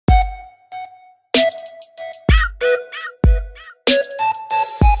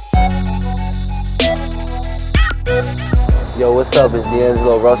Yo, what's up? It's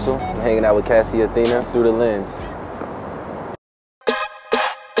D'Angelo Russell. I'm hanging out with Cassy, Athena, Thru The Lens.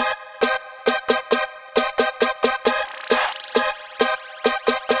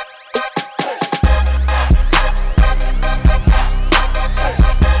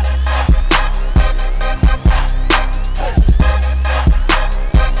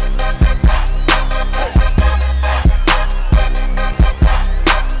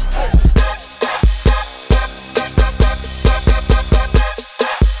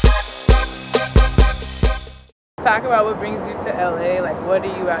 Talk about what brings you to LA. Like, what are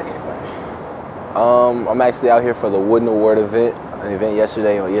you out here for? I'm actually out here for the Wooden Award event, an event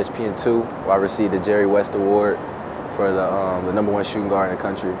yesterday on ESPN2, where I received the Jerry West Award for the #1 shooting guard in the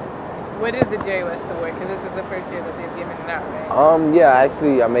country. What is the Jerry West Award? Because this is the first year that they've given it out, right?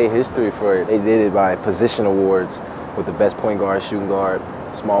 Yeah, I made history for it. They did it by position awards with the best point guard, shooting guard,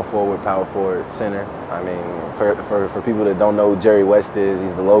 small forward, power forward, center. I mean, for people that don't know who Jerry West is,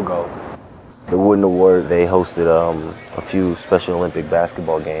 he's the logo. The Wooden Award, they hosted a few Special Olympic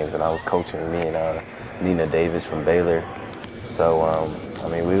basketball games, and I was coaching me and Nina Davis from Baylor. So, I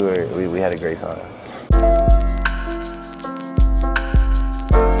mean, we had a great time.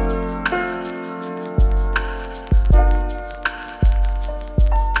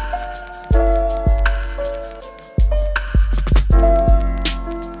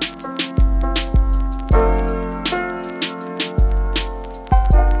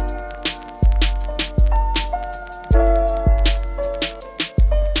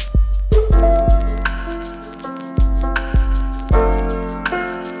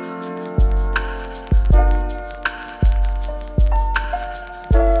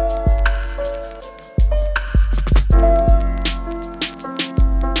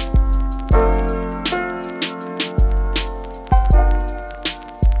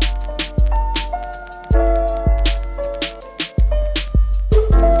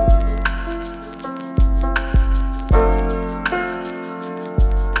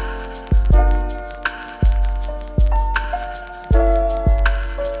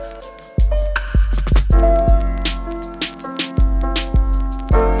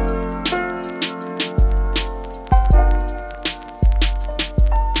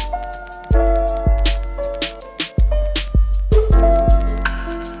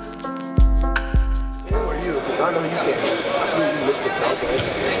 I know you can't. I see you missed the dunk.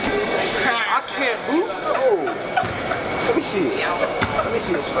 I can't hoop. Oh. Let me see it. Let me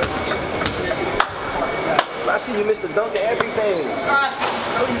see this first. Let me see it. I see you missed the dunk and everything.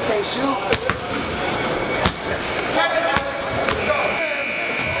 No, you can't shoot.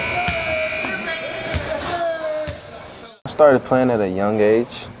 I started playing at a young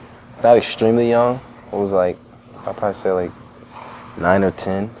age. Not extremely young. It was like, I'd probably say like 9 or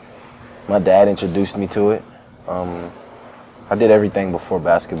 10. My dad introduced me to it. I did everything before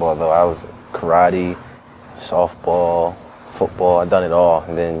basketball though. I was karate, softball, football, I'd done it all.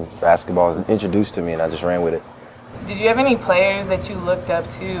 And then basketball was introduced to me and I just ran with it. Did you have any players that you looked up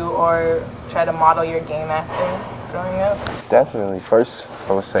to or try to model your game after growing up? Definitely. First,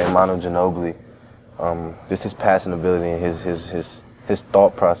 I would say Manu Ginobili. Just his passing ability and his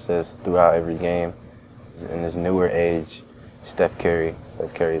thought process throughout every game. In this newer age, Steph Curry.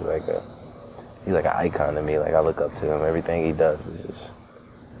 Steph Curry's he's like an icon to me. Like, I look up to him. Everything he does is just,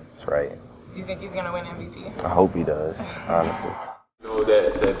 it's right. Do you think he's gonna win MVP? I hope he does, honestly. You know,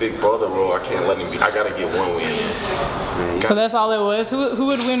 that big brother role, I can't let him be. I gotta get one win. Yeah, so that's all it was? Who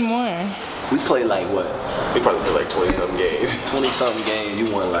would win more? We played like what? We probably played like 20-something games. 20-something games. You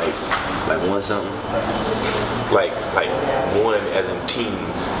won like one something? Like one as in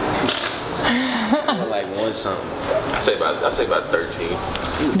teens. Like one something. I say about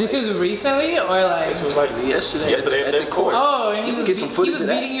 13. This is recently or like? This was like yesterday at the court. Oh, and you can get some footage of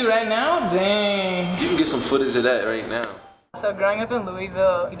that. He was beating you right now? Dang. You can get some footage of that right now. So growing up in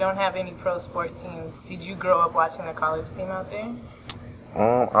Louisville, you don't have any pro sport teams. Did you grow up watching the college team out there?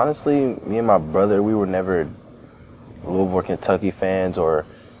 Honestly, me and my brother, we were never Louisville or Kentucky fans, or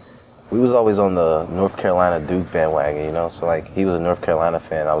we was always on the North Carolina Duke bandwagon, you know? So like, he was a North Carolina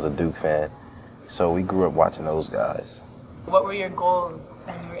fan, I was a Duke fan. So we grew up watching those guys. What were your goals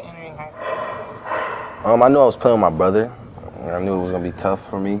when you were entering high school? I knew I was playing with my brother. I knew it was gonna be tough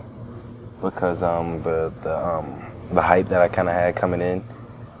for me because the hype that I kind of had coming in.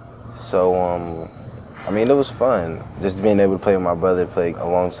 So I mean, it was fun just being able to play with my brother, play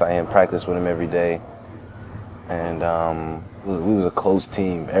alongside him, practice with him every day, and we was a close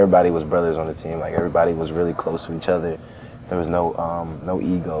team. Everybody was brothers on the team. Like, everybody was really close to each other. There was no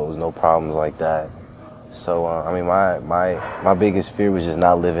egos, no problems like that. So I mean, my biggest fear was just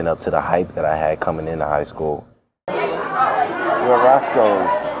not living up to the hype that I had coming into high school.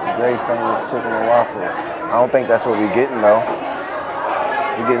 Roscoe's, very famous chicken and waffles. I don't think that's what we're getting though.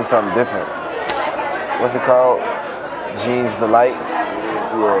 We're getting something different. What's it called? Jean's Delight?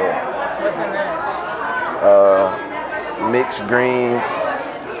 Yeah. What's in that? Mixed greens,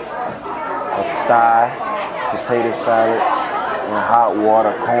 a thigh, potato salad, and hot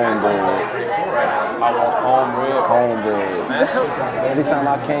water cornbread. Cornbread. Every time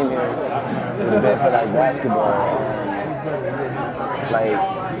I came here, it's been for like basketball. Like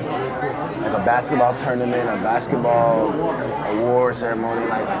a basketball tournament, a basketball award ceremony,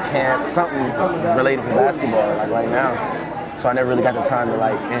 like a camp, something related to basketball, like right now. So I never really got the time to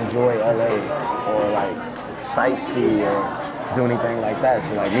like enjoy LA or like sightsee or do anything like that.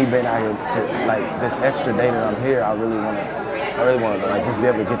 So like me being out here to like this extra day that I'm here, I really want to like just be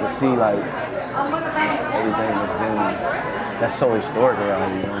able to get to see like everything that's so historic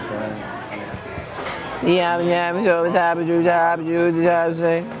around here, you know what I'm saying?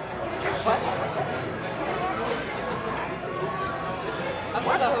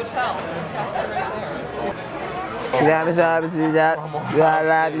 Where's the hotel?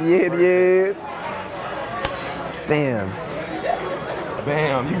 Damn.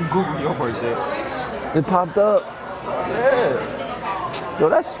 Bam, you can Google your birthday. It popped up. Yeah. Yo,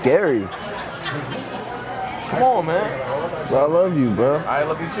 that's scary. Come on, man. Bro, I love you, bro. I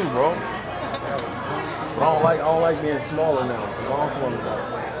love you too, bro. But I don't like being smaller now. So I'm smaller now.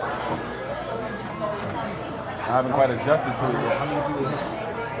 I haven't quite adjusted to it yet. How many people?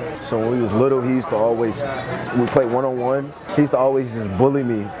 So when we was little, he used to always, we played one-on-one, he used to always just bully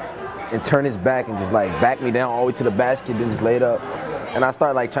me and turn his back and just like back me down all the way to the basket, then just lay it up. And I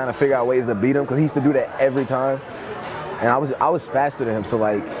started like trying to figure out ways to beat him because he used to do that every time. And I was faster than him, so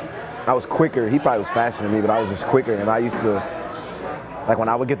like I was quicker. He probably was faster than me, but I was just quicker. And I used to, like when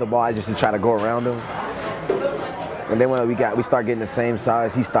I would get the ball, I just to try to go around him. And then when we started getting the same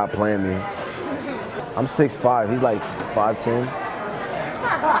size, he stopped playing me. I'm 6'5", he's like 5'10".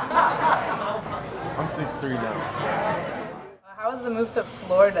 I'm 6'3" now. How was the move to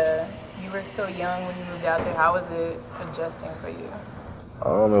Florida? You were so young when you moved out there. How was it adjusting for you?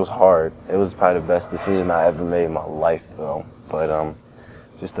 It was hard. It was probably the best decision I ever made in my life, though. But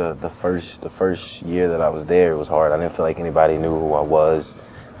just the first year that I was there, it was hard. I didn't feel like anybody knew who I was.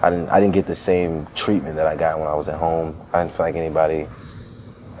 I didn't get the same treatment that I got when I was at home. I didn't feel like anybody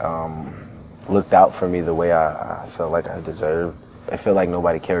looked out for me the way I felt like I deserved. I felt like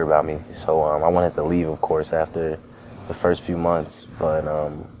nobody cared about me. So I wanted to leave, of course, after the first few months. But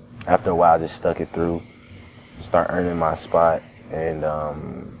after a while, I just stuck it through, start earning my spot, and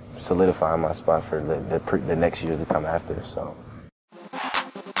solidifying my spot for the next years to come after. So.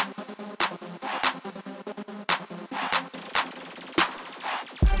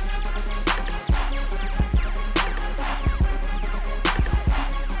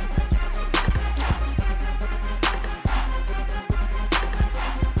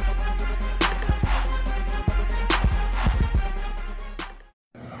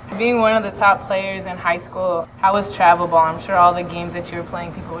 Being one of the top players in high school, how was travel ball? I'm sure all the games that you were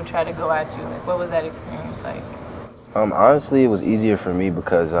playing, people would try to go at you. Like, what was that experience like? Honestly, it was easier for me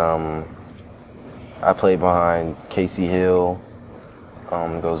because I played behind Cassy Hill,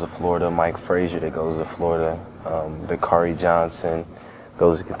 goes to Florida, Mike Frazier that goes to Florida, Dakari Johnson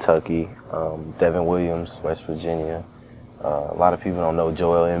goes to Kentucky, Devin Williams, West Virginia. A lot of people don't know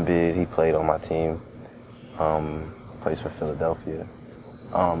Joel Embiid. He played on my team, plays for Philadelphia.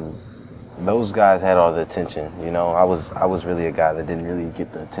 Those guys had all the attention, you know. I was really a guy that didn't really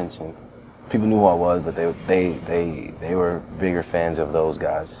get the attention. People knew who I was, but they were bigger fans of those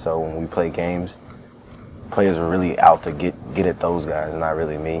guys. So when we played games, players were really out to get at those guys, not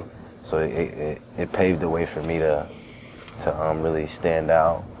really me. So it paved the way for me to really stand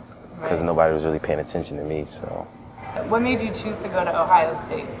out because nobody was really paying attention to me. So. What made you choose to go to Ohio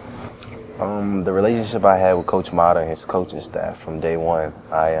State? The relationship I had with Coach Mata and his coaching staff from day one,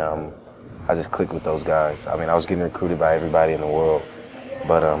 I just clicked with those guys. I mean, I was getting recruited by everybody in the world,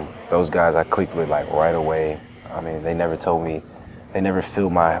 but those guys I clicked with like right away. I mean, they never told me, they never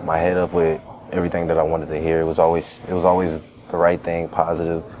filled my head up with everything that I wanted to hear. It was always the right thing,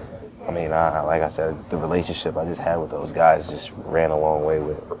 positive. I mean, like I said, the relationship I just had with those guys just ran a long way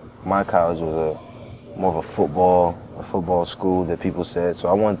with it. My college was more of a football school that people said. So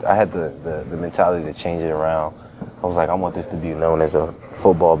I had the mentality to change it around. I was like, I want this to be known as a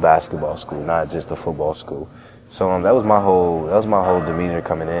football basketball school, not just a football school. So that was my whole demeanor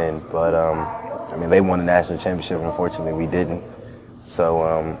coming in. But I mean, they won the national championship. Unfortunately, we didn't. So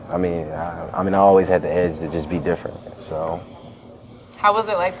I mean, I always had the edge to just be different. So. How was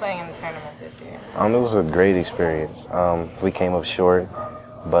it like playing in the tournament this year? It was a great experience. We came up short,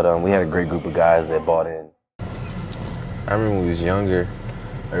 but we had a great group of guys that bought in. I remember when we was younger,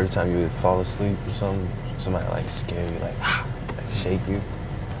 every time you would fall asleep or something, somebody like scare you, like shake you.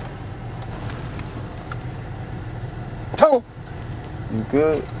 Tone! You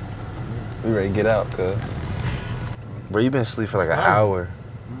good? We ready to get out, cuz. Bro, you been asleep for like an hour.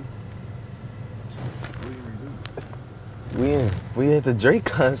 We at the Drake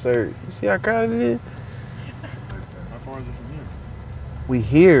concert. You see how crowded it is? How far is it from here? We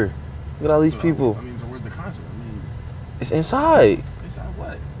here. Look at all these people. I mean, so where's the concert? I mean, It's inside. inside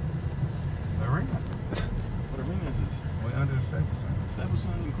what? The arena. What arena is this? Way under the Staples Center. Staples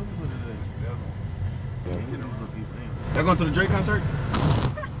Center and Clippers, what it is? The other one. Y'all going to the Drake concert?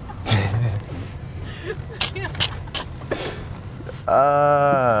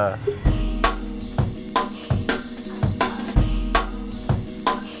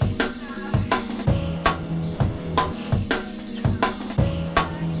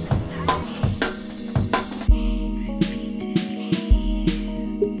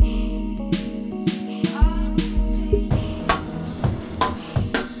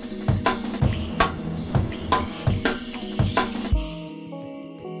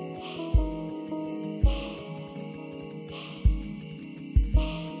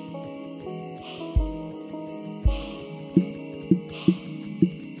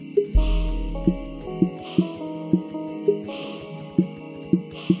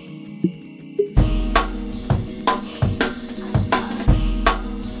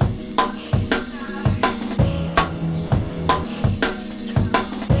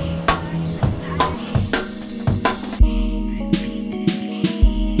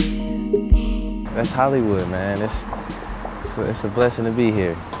 That's Hollywood, man. It's a blessing to be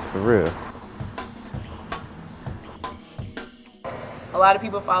here, for real. A lot of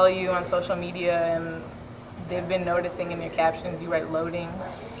people follow you on social media and they've been noticing in your captions you write loading.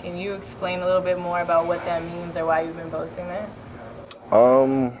 Can you explain a little bit more about what that means or why you've been posting that?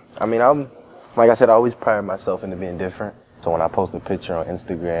 I mean, like I said, I always pride myself into being different. So when I post a picture on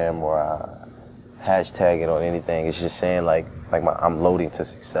Instagram or I hashtag it on anything, it's just saying like I'm loading to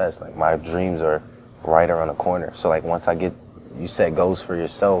success. Like my dreams are right around the corner. So like once you set goals for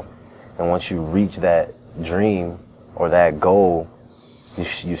yourself, and once you reach that dream or that goal,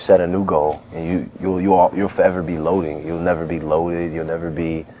 you set a new goal, and you'll forever be loading. You'll never be loaded. You'll never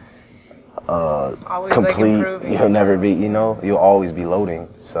be Always complete. Like improving. You'll never be, you'll always be loading.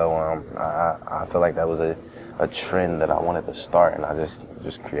 So I feel like that was a trend that I wanted to start, and I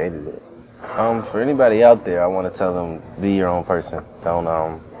just created it. For anybody out there, I want to tell them, be your own person.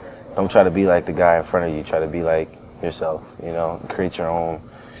 Don't try to be like the guy in front of you. Try to be like yourself. Create your own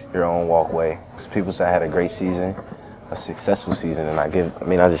walkway. So people say I had a great season, a successful season, and I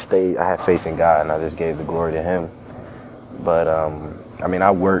had faith in God, and I just gave the glory to Him. But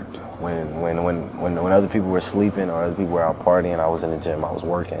I worked when other people were sleeping or other people were out partying. I was in the gym. I was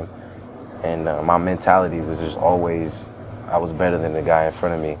working, and my mentality was just always I was better than the guy in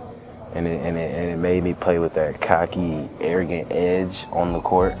front of me. And it made me play with that cocky, arrogant edge on the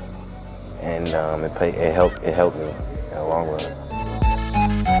court, and it helped me in the long run.